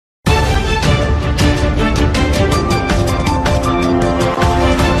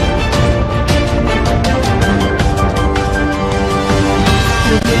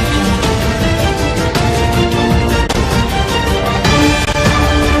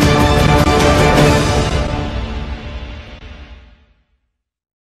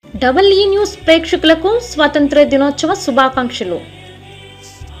Double ఈ news ప్రేక్షకులకు స్వాతంత్ర దినోత్సవ శుభాకాంక్షలు.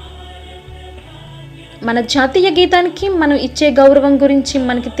 మన జాతీయ గీతానికి మనం ఇచ్చే గౌరవం గురించి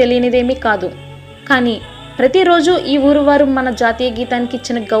మనకి తెలియనిదేమీ కాదు. కానీ ప్రతిరోజు ఈ ఊరు వారు మన జాతీయ గీతానికి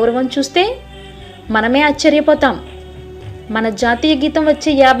ఇచ్చిన గౌరవం చూస్తే మనమే ఆశ్చర్యపోతాం. మన జాతీయ గీతం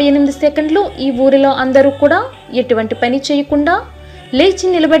వచ్చే 58 సెకండ్లు ఈ ఊరిలో అందరూ కూడా ఎటువంటి పని చేయకుండా లేచి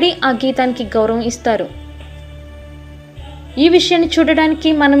నిలబడి ఆ గీతానికి గౌరవం ఇస్తారు. ఈ విషయాన్ని చూడడానికి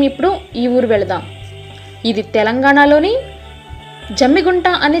మనం ఇప్పుడు ఈ ఊరు వెళదాం. ఇది తెలంగాణలోని జమ్మిగుంట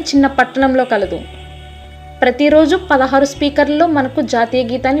అనే చిన్న పట్టణంలో కలదు. ప్రతిరోజు 16 స్పీకర్లలో మనకు జాతీయ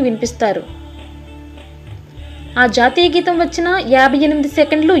గీతాన్ని వినిపిస్తారు. ఆ జాతీయ గీతం వచ్చిన 58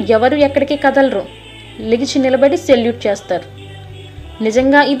 సెకండ్లు ఎవరు ఎక్కడికి కదలరు, లెగిచి నిలబడి సెల్యూట్ చేస్తారు.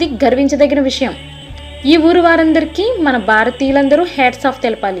 నిజంగా ఇది గర్వించదగిన విషయం. ఈ ఊరు వారందరికీ మన భారతీయులందరూ హ్యాట్స్ ఆఫ్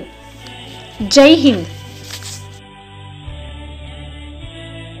తెలపాలి. జై హింద్.